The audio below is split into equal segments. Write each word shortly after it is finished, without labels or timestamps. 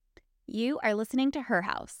You are listening to Her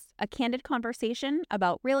House, a candid conversation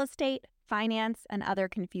about real estate, finance, and other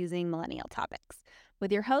confusing millennial topics,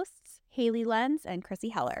 with your hosts, Haley Lenz and Chrissy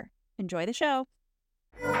Heller. Enjoy the show.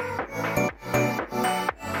 I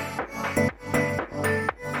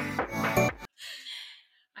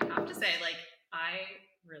have to say, I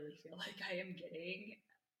really feel like I am getting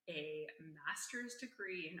a master's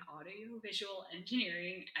degree in audiovisual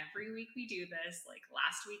engineering every week we do this. Like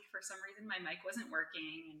last week, for some reason, my mic wasn't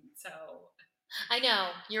working, and so I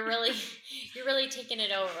know you're really taking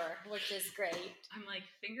it over, which is great. I'm like,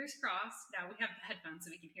 fingers crossed. Now we have the headphones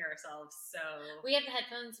so we can hear ourselves. So we have the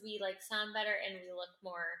headphones. We sound better and we look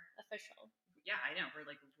more official. Yeah, I know. We're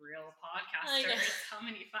like real podcasters. How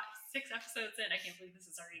many? 6 episodes in. I can't believe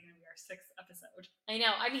this is already going to be our 6th episode. I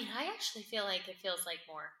know. I mean, I actually feel like it feels like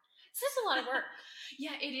more. This is a lot of work.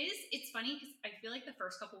 Yeah, it is. It's funny because I feel like the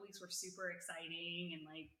first couple weeks were super exciting and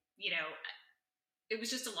it was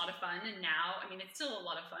just a lot of fun. And now, I mean, it's still a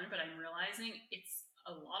lot of fun, but I'm realizing it's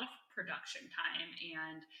a lot of production time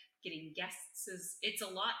and getting guests it's a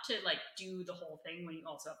lot to do the whole thing when you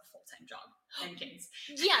also have a full-time job and kids.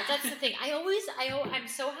 Yeah, that's the thing. I'm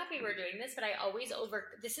so happy we're doing this, but I always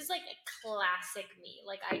this is like a classic me.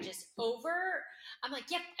 I'm like,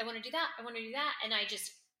 yep, I want to do that. And I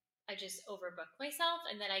just overbook myself,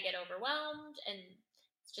 and then I get overwhelmed, and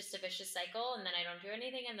it's just a vicious cycle, and then I don't do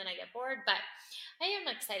anything, and then I get bored. But I am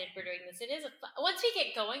excited for doing this. It is once we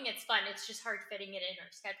get going, it's fun. It's just hard fitting it in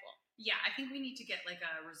our schedule. Yeah, I think we need to get a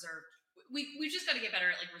reserved. We just got to get better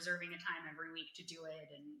at reserving a time every week to do it,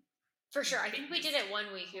 and for sure. I think we did it one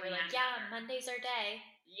week. We were like, yeah, Monday's our day.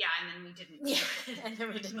 Yeah, and then we didn't. Yeah, and then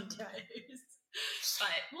we didn't do it.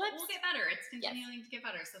 But we'll get better. It's continuing to get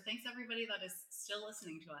better. So thanks everybody that is still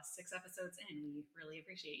listening to us 6 episodes in. We really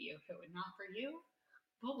appreciate you. If it would not for you,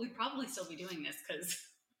 well, we'd probably still be doing this because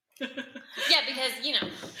yeah, because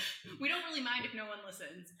we don't really mind if no one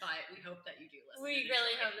listens, but we hope that you do listen. We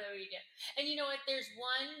really hope that we do. And you know what? There's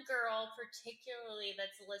one girl particularly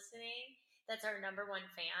that's listening that's our number one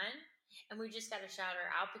fan, and we just got to shout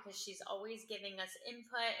her out because she's always giving us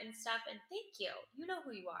input and stuff. And thank you. You know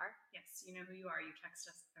who you are. Yes, you know who you are. You text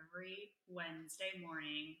us every Wednesday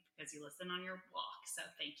morning because you listen on your walk. So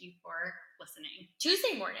thank you for listening.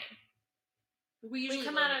 Tuesday morning. We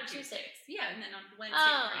come out on Tuesdays. Yeah, and then on Wednesday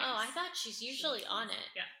mornings. Oh, I thought she's usually on it.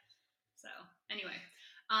 Yeah. So, anyway,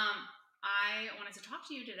 I wanted to talk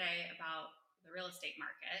to you today about the real estate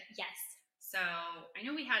market. Yes. So, I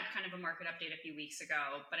know we had kind of a market update a few weeks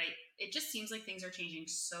ago, but it just seems like things are changing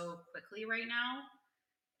so quickly right now.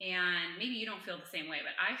 And maybe you don't feel the same way,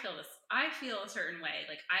 but I feel a certain way.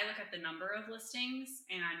 I look at the number of listings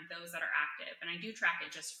and those that are active, and I do track it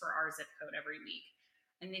just for our zip code every week.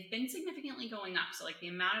 And they've been significantly going up. So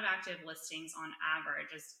the amount of active listings on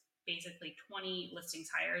average is basically 20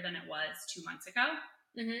 listings higher than it was 2 months ago.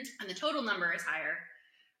 Mm-hmm. And the total number is higher.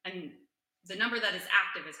 And the number that is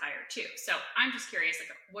active is higher too. So I'm just curious,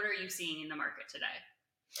 what are you seeing in the market today?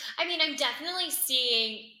 I mean, I'm definitely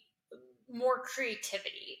seeing more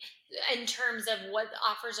creativity in terms of what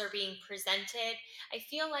offers are being presented. I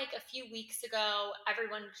feel like a few weeks ago,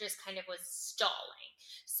 everyone just kind of was stalling.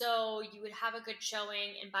 So you would have a good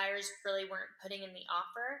showing and buyers really weren't putting in the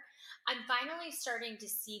offer. I'm finally starting to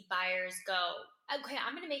see buyers go, okay,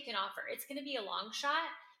 I'm going to make an offer. It's going to be a long shot,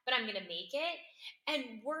 but I'm going to make it.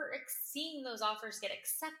 And we're seeing those offers get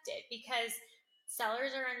accepted because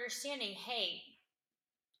sellers are understanding, hey,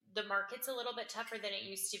 the market's a little bit tougher than it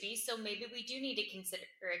used to be. So maybe we do need to consider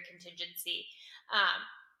a contingency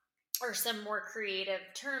or some more creative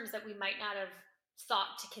terms that we might not have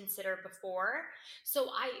thought to consider before.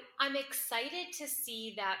 So I'm excited to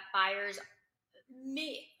see that buyers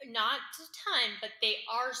not a ton, but they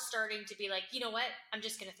are starting to be like, you know what? I'm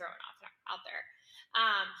just going to throw an offer out there.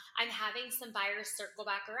 I'm having some buyers circle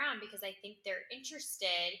back around because I think they're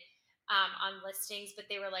interested on listings, but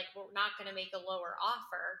they were like, we're not going to make a lower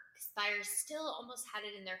offer because buyers still almost had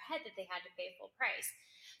it in their head that they had to pay full price.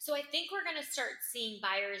 So I think we're going to start seeing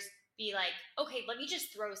buyers be like, okay, let me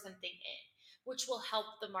just throw something in, which will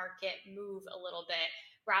help the market move a little bit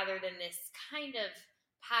rather than this kind of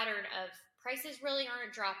pattern of prices really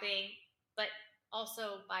aren't dropping, but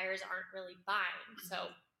also buyers aren't really buying.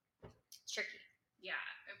 So it's tricky. Yeah.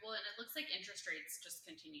 Well, and it looks like interest rates just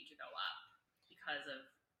continue to go up because of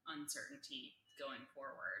uncertainty going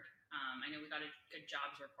forward. I know we got a good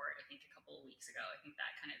jobs report, I think, a couple of weeks ago. I think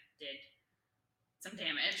that kind of did some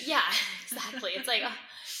damage. Yeah, exactly. It's like,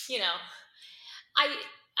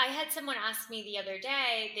 I had someone ask me the other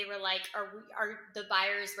day, they were like, are the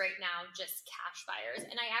buyers right now just cash buyers?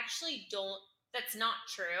 And I actually don't, that's not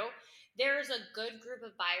true, there's a good group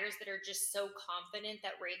of buyers that are just so confident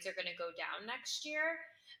that rates are going to go down next year.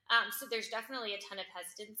 So there's definitely a ton of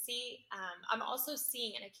hesitancy. I'm also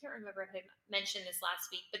seeing, and I can't remember if I mentioned this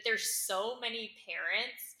last week, but there's so many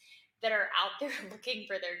parents that are out there looking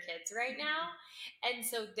for their kids right now. And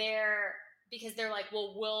so because they're like,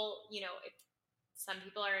 well, if some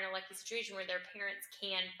people are in a lucky situation where their parents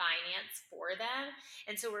can finance for them.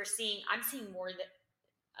 And so I'm seeing more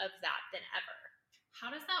of that than ever.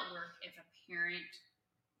 How does that work if a parent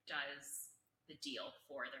does the deal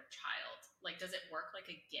for their child? Like, does it work like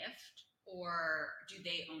a gift, or do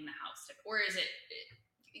they own the house? Or is it,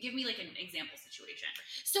 give me like an example situation.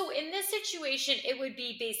 So in this situation, it would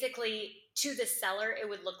be basically to the seller, it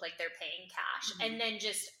would look like they're paying cash. Mm-hmm. And then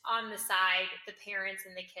just on the side, the parents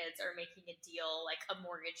and the kids are making a deal, like a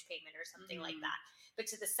mortgage payment or something like that. But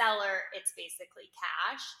to the seller, it's basically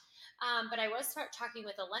cash. But I was talking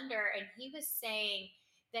with a lender, and he was saying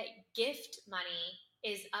that gift money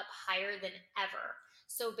is up higher than ever.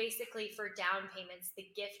 So basically for down payments, the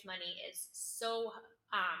gift money is so,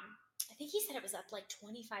 I think he said it was up like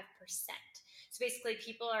 25%. So basically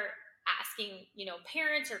people are asking,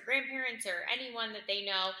 parents or grandparents or anyone that they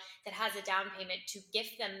know that has a down payment to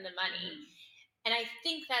gift them the money. Mm-hmm. And I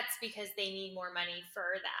think that's because they need more money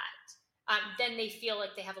for that. Then they feel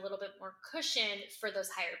like they have a little bit more cushion for those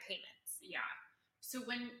higher payments. Yeah. So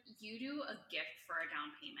when you do a gift for a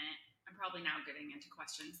down payment, I'm probably now getting into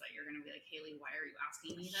questions that you're going to be like, Haley, why are you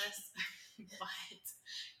asking me this? But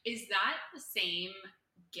is that the same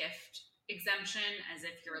gift exemption as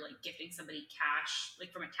if you're like gifting somebody cash,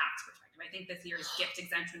 like from a tax perspective? I think this year's gift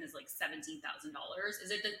exemption is like $17,000.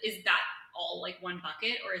 Is that all like one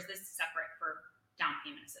bucket, or is this separate for down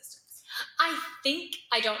payment assistance?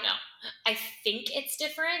 I don't know. I think it's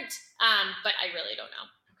different, but I really don't know.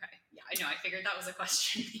 Okay. Yeah, I know. I figured that was a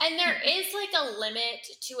question. And there is like a limit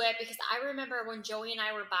to it, because I remember when Joey and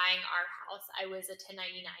I were buying our house, I was a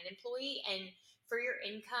 1099 employee, and for your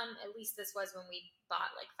income, at least this was when we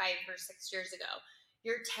bought like 5 or 6 years ago,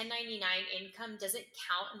 your 1099 income doesn't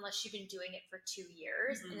count unless you've been doing it for 2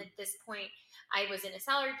 years. Mm-hmm. And at this point, I was in a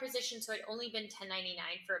salary position, so I'd only been 1099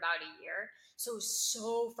 for about a year. So it was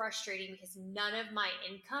so frustrating because none of my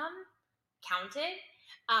income counted.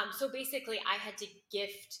 So basically, I had to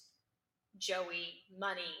gift Joey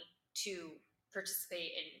money to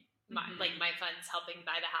participate in my funds helping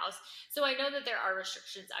buy the house. So I know that there are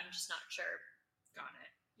restrictions. I'm just not sure. Got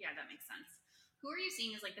it. Yeah, that makes sense. Who are you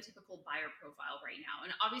seeing as like the typical buyer profile right now?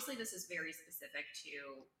 And obviously this is very specific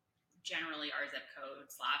to generally our zip code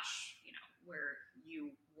 / where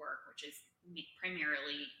you work, which is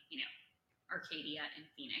primarily, Arcadia and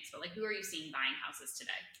Phoenix. But like, who are you seeing buying houses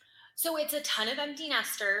today? So it's a ton of empty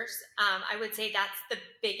nesters. I would say that's the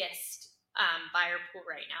biggest buyer pool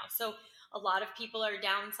right now. So a lot of people are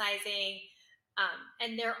downsizing,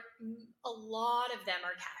 and a lot of them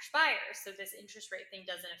are cash buyers. So this interest rate thing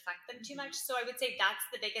doesn't affect them too much. So I would say that's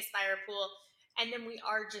the biggest buyer pool. And then we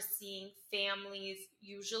are just seeing families,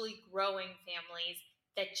 usually growing families,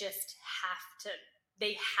 that just have to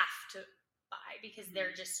buy because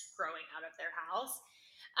they're just growing out of their house.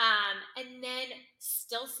 And then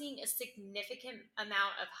still seeing a significant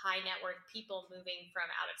amount of high net worth people moving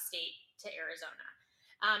from out of state to Arizona.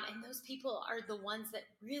 And those people are the ones that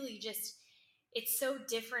really it's so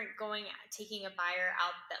different taking a buyer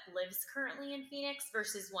out that lives currently in Phoenix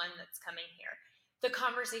versus one that's coming here. The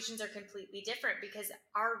conversations are completely different because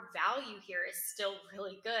our value here is still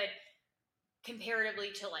really good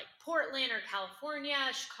comparatively to like Portland or California,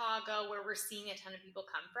 Chicago, where we're seeing a ton of people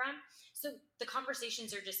come from. So the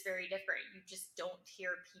conversations are just very different. You just don't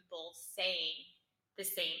hear people saying the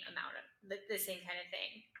same amount of the same kind of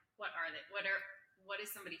thing. What are they? What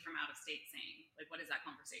is somebody from out of state saying? Like, what is that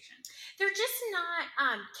conversation? They're just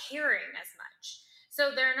not caring as much.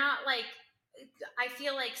 So they're not like, I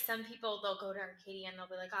feel like some people, they'll go to Arcadia and they'll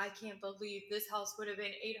be like, I can't believe this house would have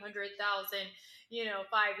been $800,000,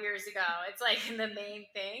 5 years ago. It's like the main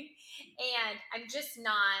thing. And I'm just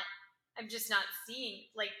not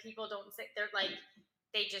seeing, like, people don't say, they're like,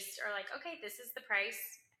 they just are like, okay, this is the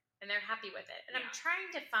price, and they're happy with it. And yeah. I'm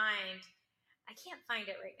trying to I can't find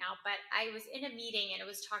it right now, but I was in a meeting and it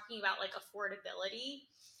was talking about like affordability,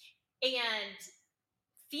 and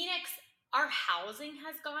Phoenix, our housing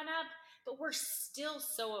has gone up, but we're still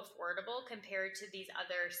so affordable compared to these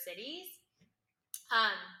other cities.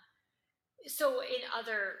 So in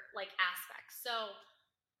other like aspects. So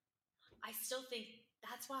I still think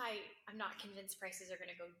that's why I'm not convinced prices are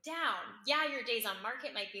going to go down. Yeah, your days on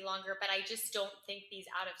market might be longer, but I just don't think these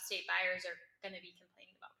out-of-state buyers are going to be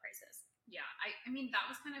complaining about prices. Yeah, I mean, that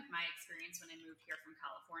was kind of my experience when I moved here from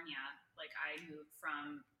California. Like, I moved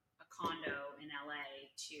from a condo in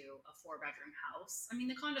LA to a 4-bedroom house. I mean,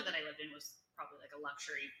 the condo that I lived in was probably like a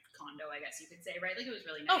luxury condo, I guess you could say, right? Like it was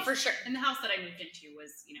really nice. Oh, for sure. And the house that I moved into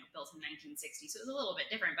was, built in 1960, so it was a little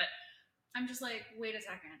bit different. But I'm just like, wait a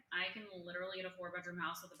second, I can literally get a 4-bedroom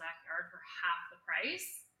house with a backyard for half the price.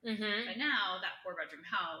 Mm-hmm. But now that 4-bedroom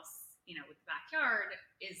house, with the backyard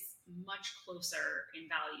is much closer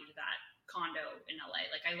in value to that condo in LA.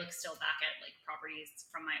 Like I look still back at like properties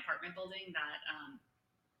from my apartment building that,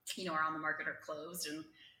 are on the market or closed, and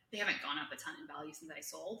they haven't gone up a ton in value since I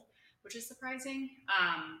sold, which is surprising.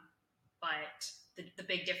 But the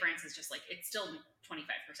big difference is just like it's still 25%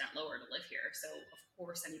 lower to live here. So of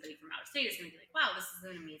course anybody from out of state is going to be like, wow, this is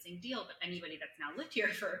an amazing deal. But anybody that's now lived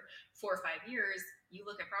here for 4 or 5 years, you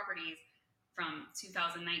look at properties from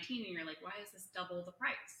 2019 and you're like, why is this double the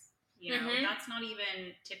price? That's not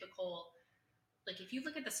even typical. Like if you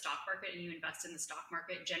look at the stock market and you invest in the stock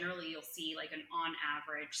market, generally you'll see like an on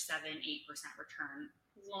average 7-8% return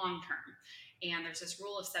long term. And there's this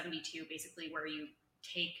rule of 72 basically where you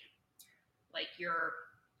take like your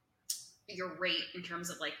rate in terms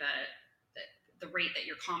of like the rate that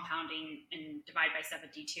you're compounding and divide by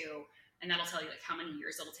 72, and that'll tell you like how many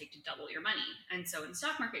years it'll take to double your money. And so in the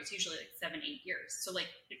stock market, it's usually like 7-8 years. So like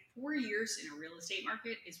 4 years in a real estate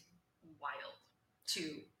market is wild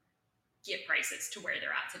to get prices to where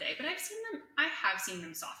they're at today. But I have seen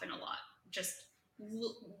them soften a lot. Just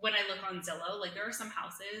when I look on Zillow, like there are some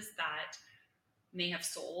houses that may have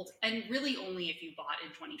sold, and really only if you bought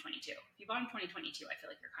in 2022. If you bought in 2022, I feel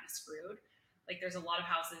like you're kind of screwed. Like there's a lot of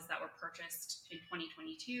houses that were purchased in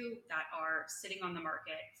 2022 that are sitting on the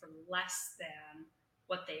market for less than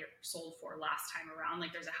what they sold for last time around.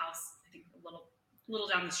 Like there's a house, I think a little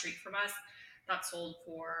down the street from us, that sold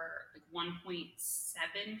for like 1.75,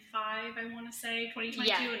 I want to say, 2022.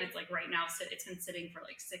 Yeah. And it's like right now, it's been sitting for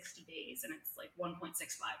like 60 days and it's like 1.65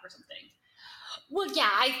 or something. Well, yeah,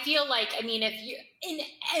 I feel like, I mean, if you in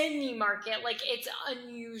any market, like it's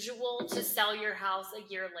unusual to sell your house a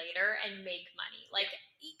year later and make money. Like,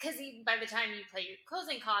 because by the time you pay your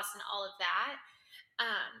closing costs and all of that,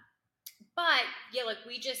 but yeah, like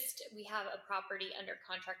we have a property under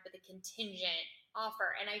contract with a contingent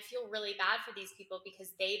offer, and I feel really bad for these people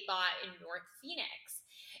because they bought in North Phoenix,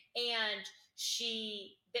 and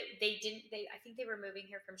I think they were moving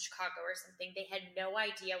here from Chicago or something. They had no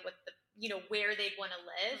idea what where they'd want to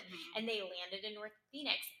live. Mm-hmm. And they landed in North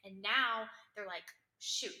Phoenix. And now they're like,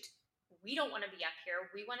 shoot, we don't want to be up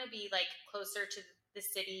here. We want to be like closer to the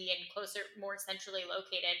city and closer, more centrally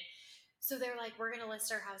located. So they're like, we're going to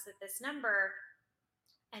list our house at this number.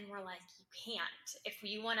 And we're like, you can't. If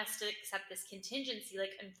you want us to accept this contingency,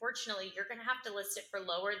 like, unfortunately, you're going to have to list it for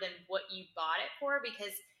lower than what you bought it for,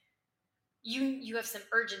 because you have some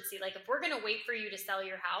urgency. Like if we're going to wait for you to sell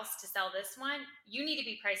your house to sell this one, you need to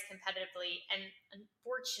be priced competitively. And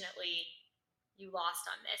unfortunately, you lost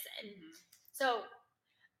on this. And so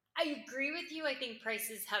I agree with you. I think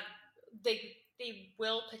prices they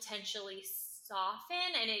will potentially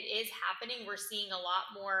soften, and it is happening. We're seeing a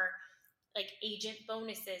lot more like agent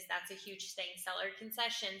bonuses. That's a huge thing. Seller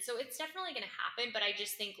concessions. So it's definitely going to happen. But I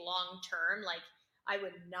just think long term, like I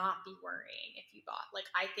would not be worrying if you bought. Like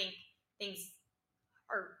I think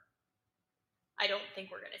I don't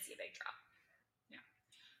think we're going to see a big drop. Yeah.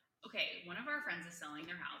 Okay. One of our friends is selling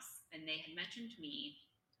their house, and they had mentioned to me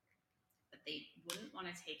that they wouldn't want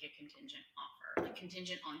to take a contingent offer, like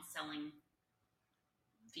contingent on selling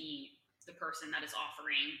the person that is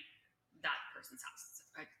offering that person's house.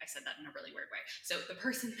 I said that in a really weird way. So the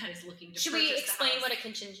person that is looking to Should we explain what a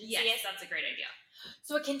contingency is? Yes, that's a great idea.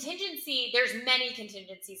 So a contingency, there's many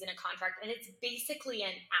contingencies in a contract, and it's basically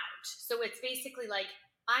an out. So it's basically like,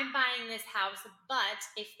 I'm buying this house, but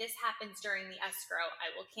if this happens during the escrow,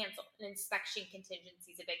 I will cancel. An inspection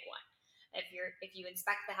contingency is a big one. If you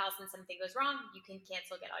inspect the house and something goes wrong, you can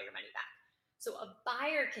cancel, get all your money back. So a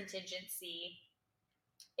buyer contingency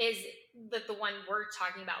is the one we're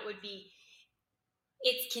talking about. Would be,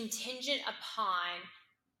 it's contingent upon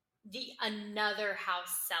the another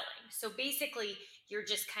house selling. So basically, you're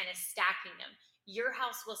just kind of stacking them. Your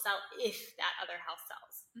house will sell if that other house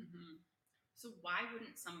sells. Mm-hmm. So why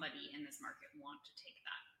wouldn't somebody in this market want to take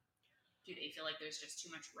that? Do they feel like there's just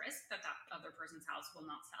too much risk that other person's house will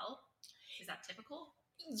not sell? Is that typical?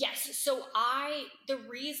 Yes. So the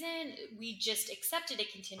reason we just accepted a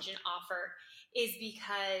contingent offer is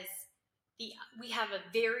because we have a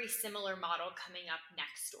very similar model coming up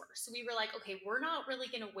next door. So we were like, okay, we're not really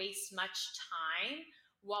going to waste much time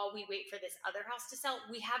while we wait for this other house to sell.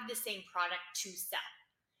 We have the same product to sell.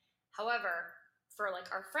 However, for like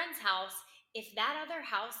our friend's house, if that other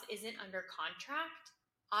house isn't under contract,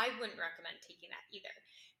 I wouldn't recommend taking that either,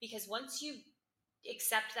 because once you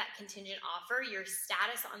accept that contingent offer, your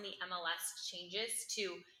status on the MLS changes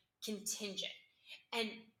to contingent. And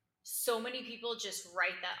so many people just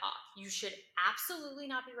write that off. You should absolutely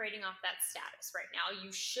not be writing off that status right now.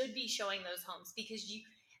 You should be showing those homes, because you,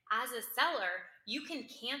 as a seller, you can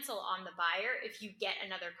cancel on the buyer if you get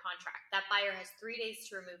another contract. That buyer has 3 days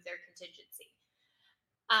to remove their contingency.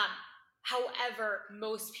 However,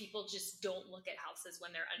 most people just don't look at houses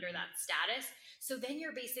when they're under that status. So then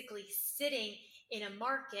you're basically sitting in a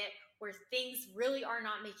market where things really are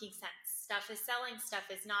not making sense. Stuff is selling, stuff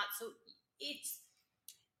is not. So it's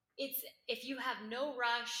if you have no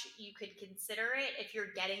rush, you could consider it. If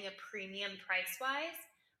you're getting a premium price wise,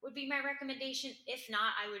 would be my recommendation. If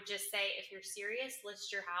not, I would just say, if you're serious,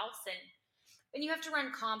 list your house, and you have to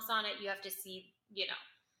run comps on it. You have to see,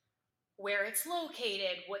 where it's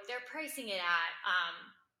located, what they're pricing it at.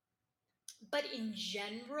 But in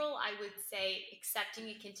general, I would say accepting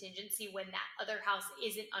a contingency when that other house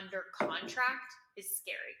isn't under contract is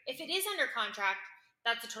scary. If it is under contract,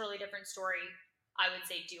 that's a totally different story. I would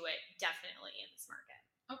say do it definitely in this market.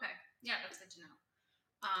 Okay. Yeah, that's good to know.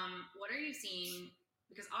 What are you seeing?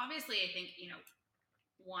 Because obviously, I think,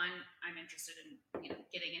 one, I'm interested in,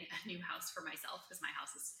 getting a new house for myself, because my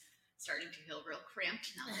house is starting to feel real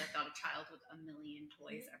cramped now that I've got a child with a million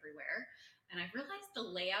toys everywhere. And I realized the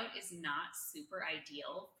layout is not super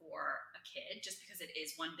ideal for a kid, just because it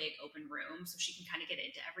is one big open room, so she can kind of get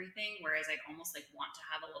into everything. Whereas I almost want to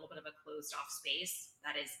have a little bit of a closed off space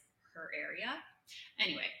that is her area.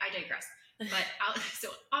 Anyway, I digress. But so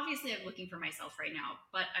obviously I'm looking for myself right now,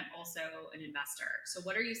 but I'm also an investor. So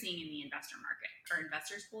what are you seeing in the investor market? Are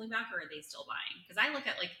investors pulling back, or are they still buying? Because I look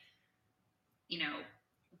at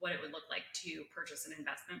what it would look like to purchase an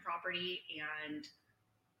investment property, and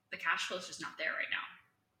the cash flow is just not there right now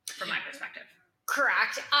from my perspective.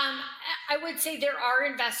 Correct. I would say there are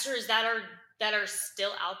investors that are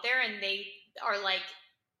still out there, and they are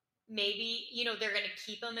maybe, they're going to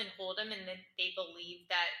keep them and hold them, and then they believe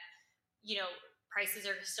that, prices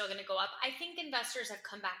are still going to go up. I think investors have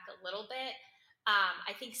come back a little bit.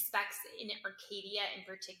 I think specs in Arcadia in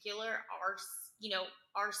particular are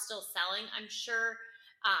still selling. I'm sure,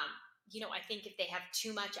 I think if they have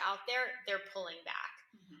too much out there, they're pulling back.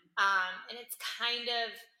 And it's kind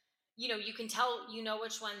of, you can tell,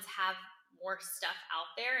 which ones have more stuff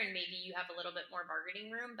out there, and maybe you have a little bit more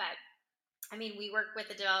bargaining room. But I mean, we work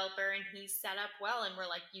with a developer, and he's set up well, and we're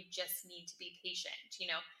like, you just need to be patient.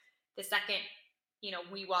 The second,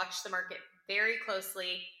 we watch the market very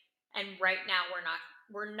closely, and right now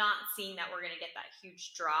we're not seeing that we're going to get that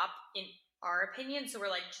huge drop in our opinion. So we're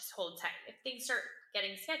like, just hold tight. If things start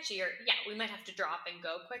getting sketchier, yeah, we might have to drop and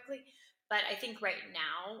go quickly. But I think right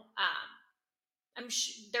now, I'm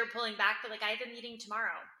sure they're pulling back. But I have a meeting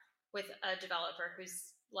tomorrow with a developer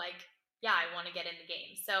who's like, yeah, I want to get in the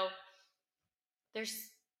game. So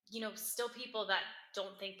there's, still people that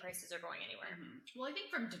don't think prices are going anywhere. Well, I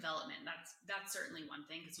think from development, that's certainly one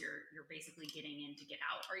thing, because you're basically getting in to get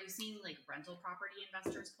out. Are you seeing rental property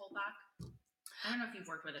investors pull back? I don't know if you've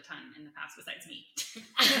worked with a ton in the past besides me.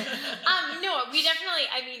 No, we definitely,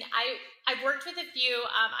 I've worked with a few.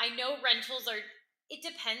 I know rentals are, it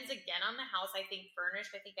depends again on the house. I think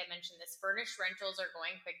furnished, I think I mentioned this, furnished rentals are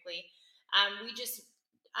going quickly. We just,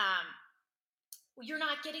 you're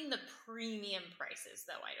not getting the premium prices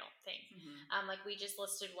though, I don't think. We just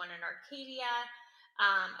listed one in Arcadia,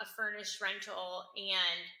 a furnished rental,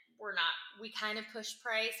 and we kind of push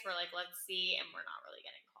price. We're like, let's see, and we're not really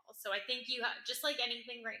getting calls. So I think you have, just like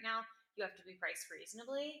anything right now, you have to be priced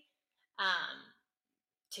reasonably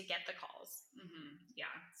to get the calls.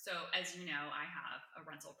 Yeah. So as you know, I have a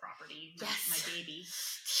rental property, my baby,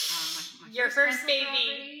 my your first baby,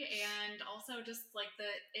 property, and also just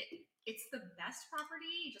it's the best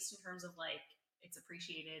property just in terms of it's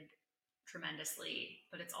appreciated tremendously,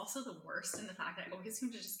 but it's also the worst in the fact that I always seem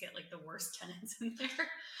to just get the worst tenants in there.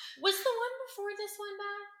 Was the one before this one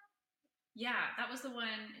bad? Yeah, that was the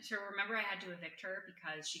one. So remember, I had to evict her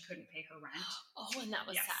because she couldn't pay her rent. Oh, and that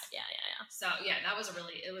was sad. Yeah. So yeah, it was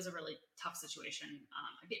a really tough situation.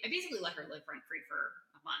 I basically let her live rent free for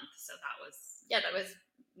a month, so that was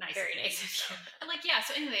nice. Very nice of you. And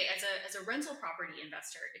so anyway, as a rental property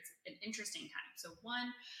investor, it's an interesting time. So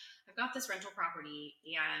one, I've got this rental property,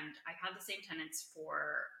 and I've had the same tenants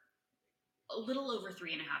for a little over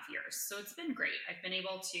 3.5 years. So it's been great. I've been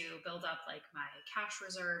able to build up my cash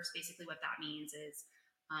reserves. Basically what that means is,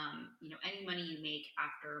 any money you make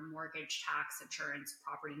after mortgage, tax, insurance,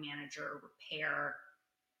 property manager, repair,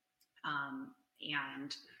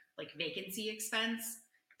 and vacancy expense,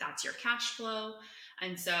 that's your cash flow.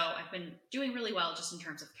 And so I've been doing really well just in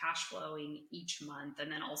terms of cash flowing each month,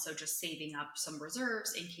 and then also just saving up some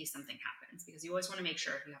reserves in case something happens, because you always want to make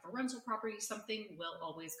sure if you have a rental property, something will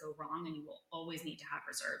always go wrong and you will always need to have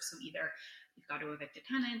reserves. So either you've got to evict a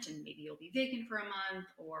tenant and maybe you'll be vacant for a month,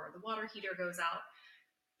 or the water heater goes out.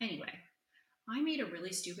 Anyway, I made a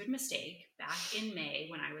really stupid mistake back in May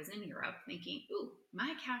when I was in Europe, thinking, ooh,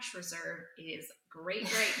 my cash reserve is great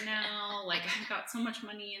right now. Like, I've got so much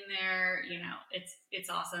money in there, it's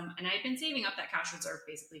awesome. And I've been saving up that cash reserve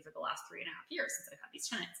basically for the last 3.5 years since I've had these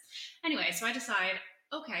tenants. Anyway, so I decide,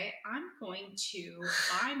 okay, I'm going to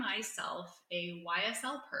buy myself a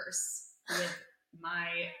YSL purse with my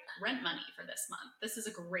rent money for this month. This is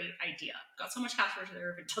a great idea. I've got so much cash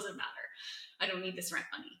reserve, it doesn't matter. I don't need this rent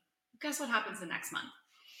money. Guess what happens the next month?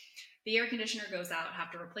 The air conditioner goes out,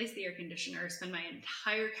 have to replace the air conditioner, spend my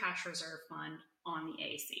entire cash reserve fund on the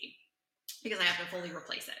AC because I have to fully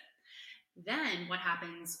replace it. Then what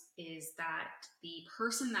happens is that the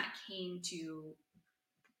person that came to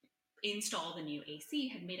install the new AC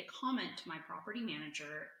had made a comment to my property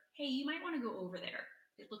manager, hey, you might want to go over there.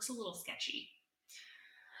 It looks a little sketchy.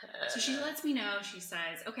 So she lets me know. She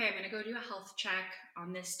says, okay, I'm going to go do a health check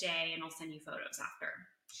on this day and I'll send you photos after.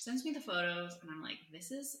 She sends me the photos and I'm like, this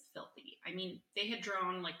is filthy. I mean, they had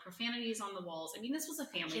drawn like profanities on the walls. I mean, this was a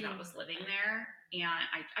family that was living there, and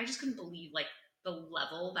I just couldn't believe like the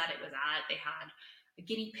level that it was at. They had a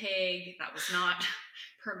guinea pig that was not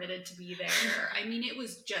permitted to be there. I mean, it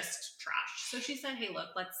was just trash. So she said, hey,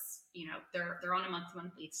 look, let's, they're on a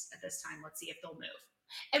month-to-month lease at this time. Let's see if they'll move.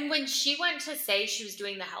 And when she went to say she was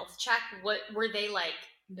doing the health check, what were they like?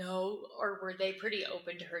 No, or were they pretty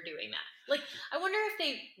open to her doing that? Like, I wonder if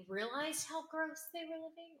they realized how gross they were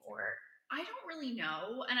living, or I don't really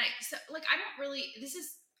know. And I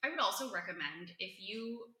would also recommend, if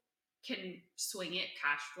you can swing it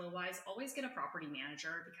cash flow wise, always get a property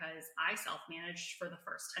manager, because I self-managed for the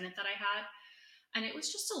first tenant that I had. And it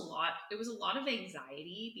was just a lot. It was a lot of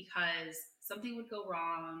anxiety because something would go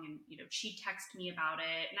wrong and, she'd text me about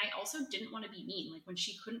it. And I also didn't want to be mean. Like, when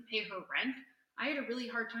she couldn't pay her rent, I had a really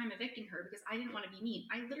hard time evicting her because I didn't want to be mean.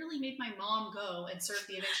 I literally made my mom go and serve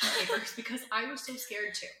the eviction papers because I was so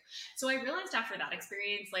scared to. So I realized after that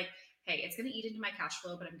experience, like, hey, it's going to eat into my cash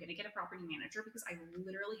flow, but I'm going to get a property manager because I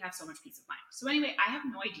literally have so much peace of mind. So anyway, I have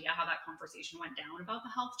no idea how that conversation went down about the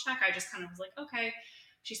health check. I just kind of was like, okay.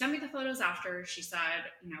 She sent me the photos after. She said,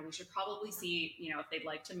 we should probably see, if they'd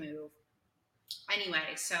like to move.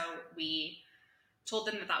 Anyway, so we told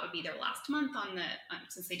them that would be their last month on the,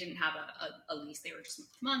 since they didn't have a lease, they were just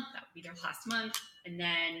month to month, that would be their last month. And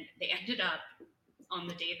then they ended up, on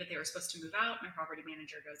the day that they were supposed to move out, my property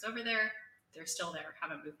manager goes over there. They're still there,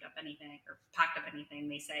 haven't moved up anything or packed up anything.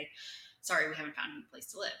 They say, sorry, we haven't found any place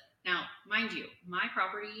to live. Now, mind you, my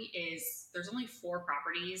property there's only 4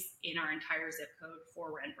 properties in our entire zip code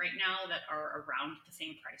for rent right now that are around the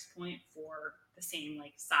same price point for the same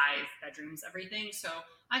like size, bedrooms, everything. So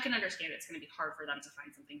I can understand it's going to be hard for them to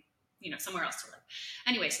find something, somewhere else to live.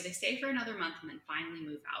 Anyway, so they stay for another month and then finally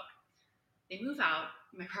move out. They move out.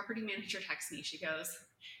 My property manager texts me. She goes,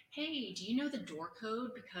 hey, do you know the door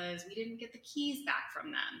code? Because we didn't get the keys back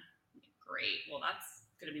from them. Great. Well, that's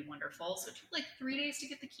going to be wonderful. So it took like 3 days to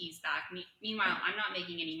get the keys back. Meanwhile, I'm not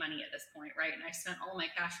making any money at this point, right? And I spent all my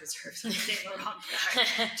cash reserves on the Saint Laurent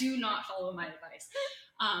bag. Do not follow my advice.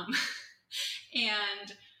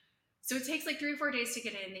 And so it takes like 3 or 4 days to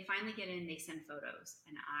get in. They finally get in. They send photos.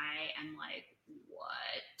 And I am like,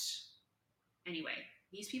 what? Anyway,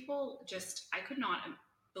 these people I could not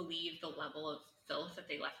believe the level of filth that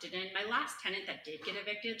they left it in. My last tenant that did get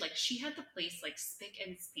evicted, like, she had the place like spick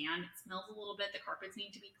and span. It smells a little bit. The carpets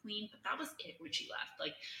need to be cleaned, but that was it when she left.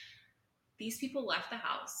 Like, these people left the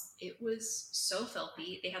house. It was so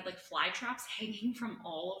filthy. They had like fly traps hanging from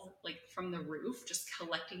from the roof, just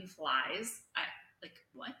collecting flies.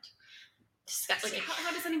 What? Disgusting. Like,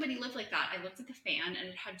 how does anybody live like that? I looked at the fan and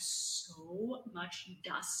it had so much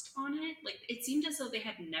dust on it. Like, it seemed as though they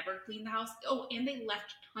had never cleaned the house. Oh, and they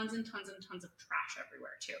left tons and tons and tons of trash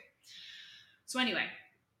everywhere too. So anyway,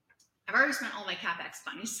 I've already spent all my CapEx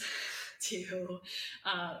funds to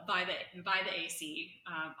buy the AC.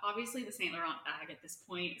 Obviously, the Saint Laurent bag at this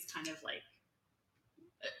point is kind of like,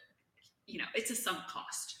 it's a sunk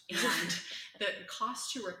cost, and the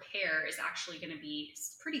cost to repair is actually going to be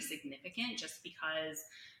pretty significant, just because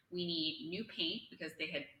we need new paint because they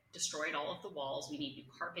had destroyed all of the walls. We need new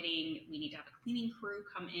carpeting. We need to have a cleaning crew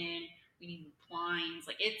come in. We need new blinds.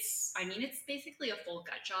 It's basically a full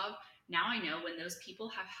gut job. Now I know when those people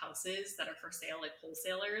have houses that are for sale, like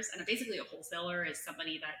wholesalers, and basically a wholesaler is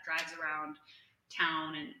somebody that drives around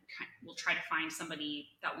town and we'll try to find somebody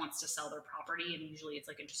that wants to sell their property, and usually it's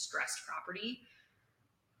like a distressed property.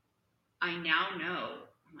 I now know,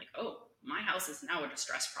 I'm like, oh, my house is now a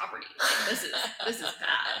distressed property. Like, this is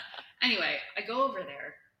bad. Anyway, I go over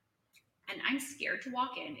there and I'm scared to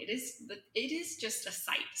walk in. It is just a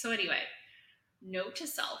sight. So anyway, note to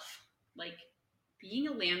self, like, being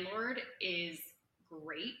a landlord is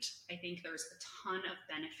great. I think there's a ton of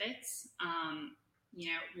benefits.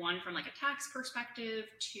 One from like a tax perspective,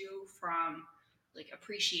 two from like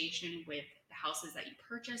appreciation with the houses that you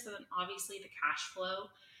purchase, and then obviously the cash flow.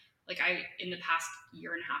 Like, in the past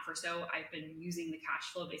year and a half or so, I've been using the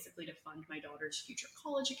cash flow basically to fund my daughter's future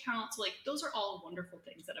college account. So like, those are all wonderful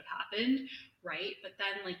things that have happened, right? But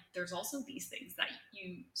then like, there's also these things that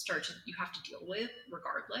you have to deal with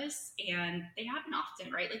regardless, and they happen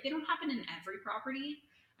often, right? Like, they don't happen in every property.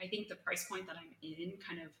 I think the price point that I'm in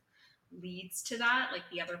kind of leads to that. Like,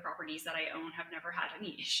 the other properties that I own have never had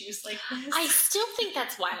any issues like this. I still think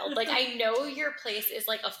that's wild. Like, I know your place is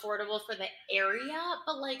like affordable for the area,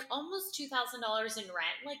 but like almost $2,000 in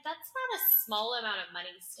rent, like that's not a small amount of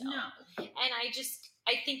money still. No. And I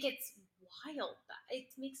think it's wild.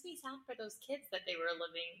 It makes me sad for those kids that they were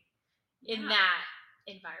living in that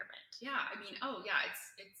environment. Yeah, I mean,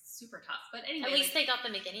 it's super tough. But anyway, at least they got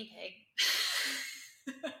them a guinea pig.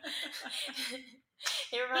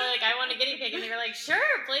 They were probably like, I want a guinea pig. And they were like, sure,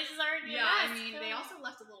 places are in your I mean, they also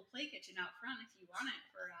left a little play kitchen out front if you want it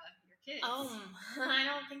for your kids. Oh, I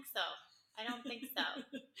don't think so.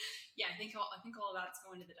 Yeah, I think all that's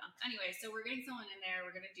going to the dump. Anyway, so we're getting someone in there.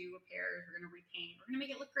 We're going to do repairs. We're going to repaint. We're going to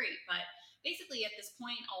make it look great. But basically, at this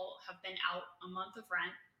point, I'll have been out a month of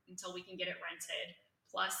rent until we can get it rented.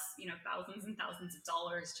 Plus, thousands and thousands of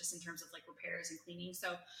dollars just in terms of like repairs and cleaning.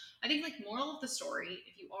 So I think, like, moral of the story,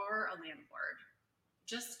 if you are a landlord,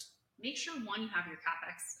 just make sure, one, you have your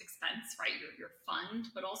CapEx expense, right? Your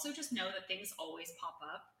fund, but also just know that things always pop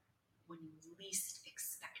up when you least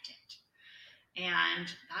expect it.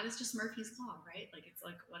 And that is just Murphy's Law, right? Like, it's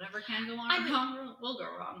like whatever can go wrong will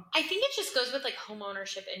go wrong. I think it just goes with like home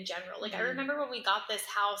ownership in general. Like, I remember when we got this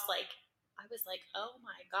house, like, I was like, oh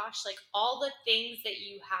my gosh, like all the things that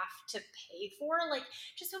you have to pay for. Like,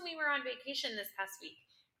 just when we were on vacation this past week,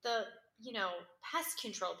 the pest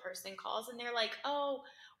control person calls and they're like, oh,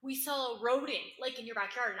 we saw a rodent like in your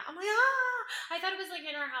backyard. And I'm like, I thought it was like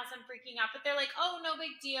in our house. I'm freaking out. But they're like, oh, no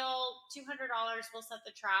big deal. $200, we'll set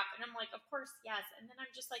the trap. And I'm like, of course, yes. And then I'm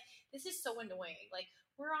just like, this is so annoying. Like,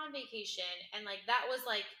 we're on vacation and like that was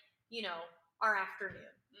like, our afternoon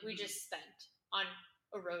we just spent on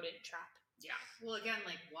a rodent trap. Yeah. Well, again,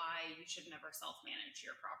 like, why you should never self-manage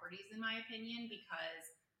your properties, in my opinion, because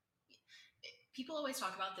people always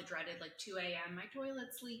talk about the dreaded, like, 2 a.m., my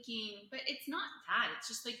toilet's leaking, but it's not that. It's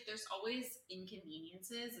just, like, there's always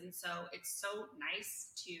inconveniences, and so it's so nice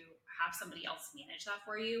to have somebody else manage that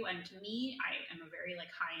for you. And to me, I am a very, like,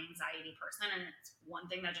 high anxiety person, and it's one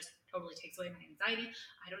thing that just totally takes away my anxiety.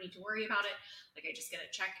 I don't need to worry about it. Like, I just get a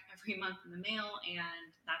check every month in the mail, and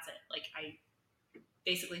that's it. Like, I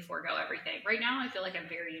basically forego everything. Right now, I feel like I'm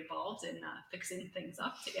very involved in fixing things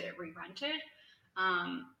up to get it re-rented.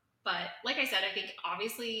 But like I said, I think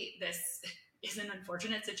obviously this is an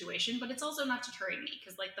unfortunate situation, but it's also not deterring me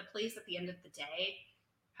because, like, the place at the end of the day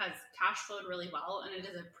has cash flowed really well and it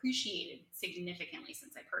has appreciated significantly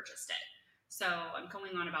since I purchased it. So I'm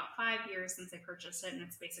going on about 5 years since I purchased it, and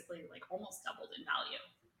it's basically like almost doubled in value.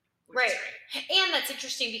 Right. And that's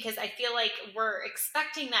interesting because I feel like we're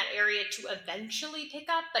expecting that area to eventually pick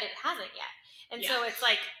up, but it hasn't yet. And so it's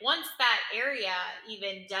like, once that area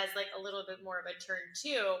even does like a little bit more of a turn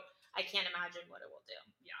too, I can't imagine what it will do.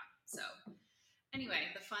 Yeah. So anyway,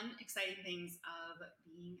 the fun, exciting things of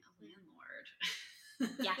being a landlord.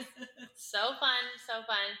 Yes. So fun.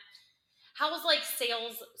 How was like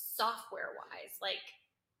sales software wise, like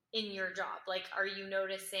in your job? Like, are you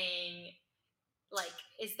noticing, like,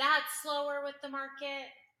 is that slower with the market?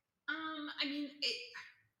 I mean,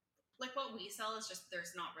 like, what we sell is just,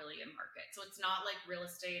 there's not really a market. So it's not like real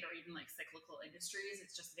estate or even like cyclical industries.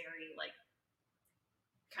 It's just very like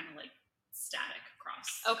kind of like static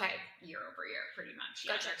across year over year, pretty much.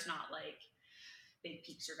 Yeah, gotcha. There's not like big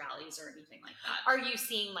peaks or valleys or anything like that. Are you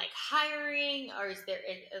seeing like hiring, or is there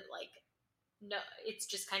like, no, it's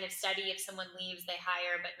just kind of steady? If someone leaves, they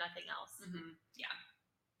hire, but nothing else. Mm-hmm. Yeah.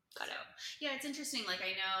 Got it. Yeah, it's interesting. Like,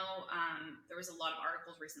 I know there was a lot of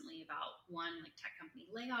articles recently about, one, like tech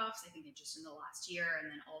company layoffs, I think just in the last year,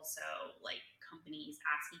 and then also like companies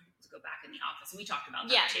asking people to go back in the office. And we talked about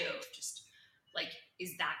that too. Just like,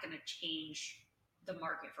 is that going to change the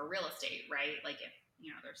market for real estate, right? Like, if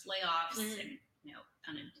there's layoffs and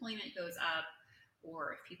unemployment goes up,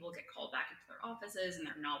 or if people get called back into their offices and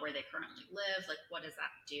they're not where they currently live, like what does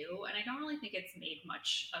that do? And I don't really think it's made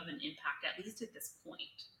much of an impact, at least at this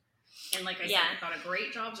point. And like I said, we got a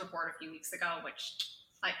great jobs report a few weeks ago, which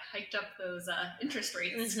I hiked up those interest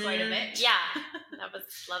rates quite a bit. Yeah, that was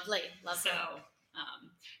lovely. So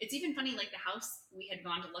it's even funny, like the house we had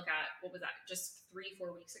gone to look at, what was that, just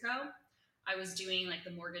 3-4 weeks ago? I was doing like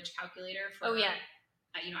the mortgage calculator for,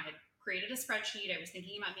 I had created a spreadsheet. I was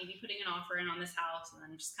thinking about maybe putting an offer in on this house, and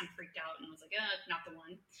then just kind of freaked out and was like, not the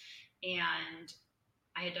one. And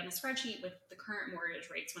I had done a spreadsheet with the current mortgage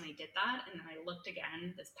rates when I did that, and then I looked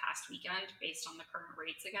again this past weekend based on the current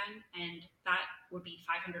rates again, and that would be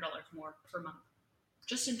 $500 more per month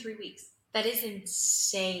just in 3 weeks. That is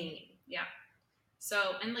insane. Yeah.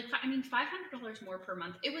 So, and like, I mean, $500 more per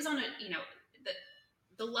month. It was on a,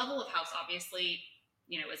 the level of house obviously,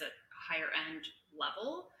 is a higher end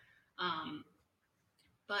level.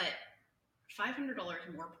 But $500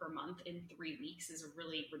 more per month in 3 weeks is a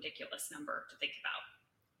really ridiculous number to think about.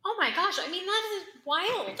 Oh my gosh. I mean, that is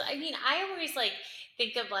wild. I mean, I always like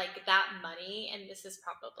think of like that money, and this is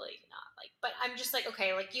probably not like, but I'm just like,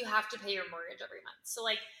 okay, like you have to pay your mortgage every month. So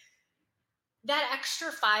like that extra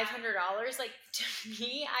 $500, like to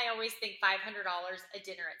me, I always think $500 a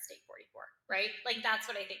dinner at Steak 44, right? Like that's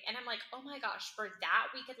what I think. And I'm like, oh my gosh, for that,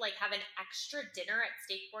 we could like have an extra dinner at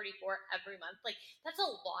Steak 44 every month. Like that's a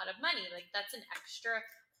lot of money. Like that's an extra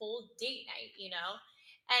whole date night,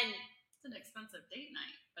 And it's an expensive date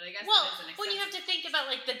night, but I guess when you have to think about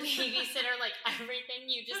like the babysitter, like everything,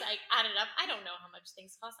 you just like add it up. I don't know how much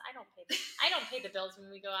things cost. I don't pay the bills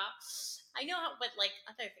when we go out. I know what like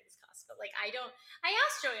other things cost, but like I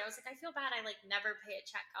asked Joey, I was like, I feel bad I like never pay a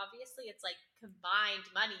check. Obviously it's like combined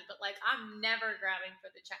money, but like I'm never grabbing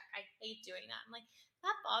for the check. I hate doing that. I'm like,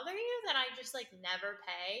 that bother you that I just like never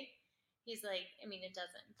pay? He's like, I mean, it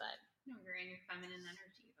doesn't, but no, you're in your feminine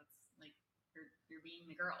energy. That's like you're being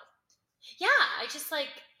the girl. Yeah, I just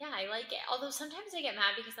like, I like it. Although sometimes I get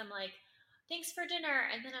mad because I'm like, thanks for dinner.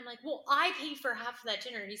 And then I'm like, well, I paid for half of that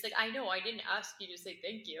dinner. And he's like, I know, I didn't ask you to say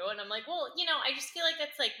thank you. And I'm like, well, I just feel like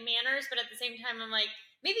that's like manners. But at the same time, I'm like,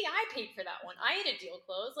 maybe I paid for that one. I had a deal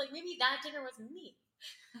closed. Like maybe that dinner wasn't me.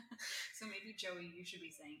 So maybe Joey, you should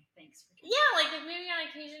be saying thanks for dinner. Yeah, like maybe on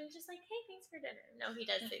occasion, just like, hey, thanks for dinner. No, he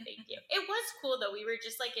does say thank you. It was cool though. We were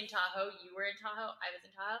just like in Tahoe. You were in Tahoe. I was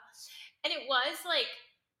in Tahoe. And it was like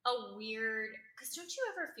a weird, because don't you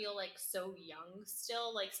ever feel like so young still?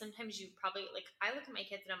 Like sometimes you probably, like I look at my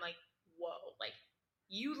kids and I'm like, whoa, like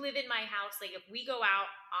you live in my house. Like if we go out,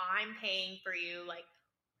 I'm paying for you. Like,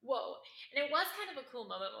 whoa. And it was kind of a cool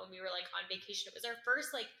moment when we were like on vacation. It was our first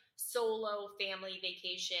like solo family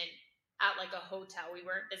vacation at like a hotel. We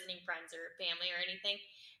weren't visiting friends or family or anything.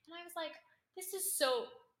 And I was like, this is so,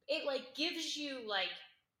 it like gives you like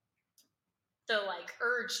the like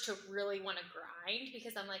urge to really want to grind,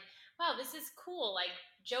 because I'm like, wow, this is cool. Like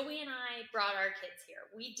Joey and I brought our kids here.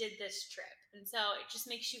 We did this trip. And so it just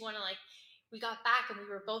makes you want to like, we got back and we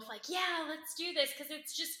were both like, yeah, let's do this. Cause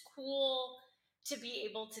it's just cool to be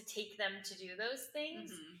able to take them to do those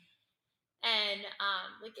things. Mm-hmm. And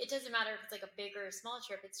like it doesn't matter if it's like a big or a small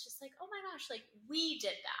trip. It's just like, oh my gosh, like we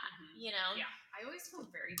did that, Yeah, I always feel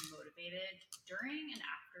very motivated during and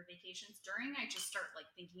after vacations. During, I just start like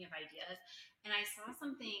thinking of ideas. And I saw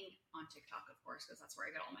something on TikTok, of course, because that's where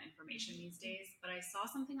I get all my information these days. But I saw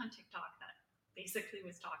something on TikTok that basically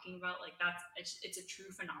was talking about like it's a true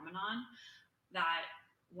phenomenon that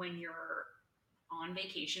when you're on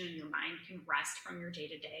vacation and your mind can rest from your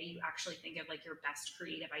day-to-day, you actually think of like your best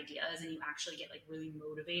creative ideas, and you actually get like really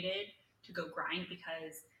motivated to go grind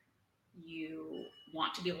because you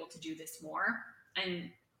want to be able to do this more.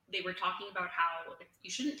 And they were talking about how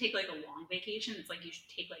you shouldn't take like a long vacation. It's like you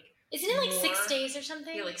should take like, isn't it like 6 days or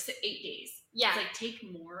something? Yeah, like 8 days. Yeah. It's like take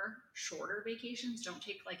more shorter vacations. Don't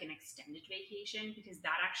take like an extended vacation, because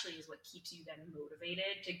that actually is what keeps you then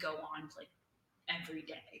motivated to go on like every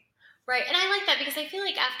day. Right. And I like that because I feel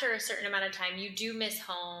like after a certain amount of time, you do miss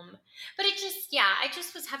home. But it just, I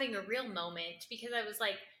just was having a real moment because I was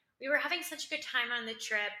like, we were having such a good time on the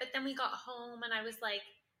trip, but then we got home and I was like,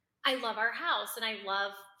 I love our house and I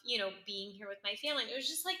love, being here with my family. And it was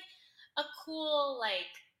just like a cool, like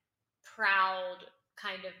proud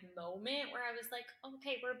kind of moment where I was like,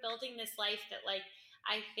 okay, we're building this life that like,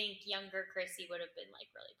 I think younger Chrissy would have been like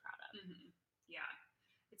really proud of. Mm-hmm. Yeah.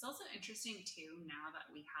 It's also interesting too, now that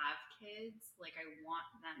we have kids, like I want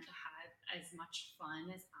them to have as much fun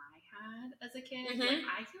as I had as a kid. Mm-hmm. Like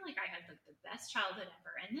I feel like I had like the best childhood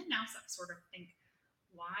ever. And then now I sort of think,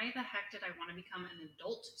 why the heck did I want to become an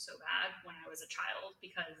adult so bad when I was a child?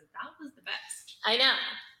 Because that was the best. I know.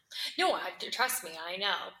 No, trust me, I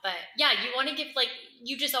know. But yeah, you want to give, like,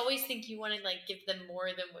 you just always think you want to, like, give them more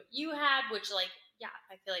than what you had, which, like, yeah,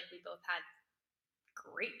 I feel like we both had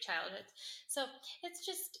great childhoods. So it's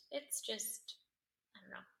just, I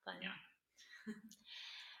don't know, fun. Yeah.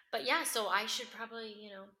 But yeah, so I should probably,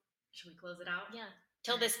 Should we close it out? yeah.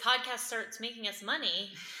 Till this podcast starts making us money.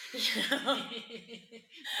 Gotta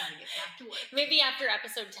get back to work. Maybe after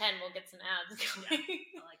episode 10, we'll get some ads going.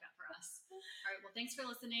 Yeah, I like that for us. All right. Well, thanks for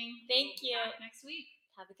listening. Thank you. Back next week.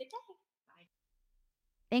 Have a good day. Bye.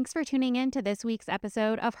 Thanks for tuning in to this week's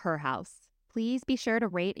episode of Her House. Please be sure to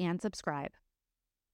rate and subscribe.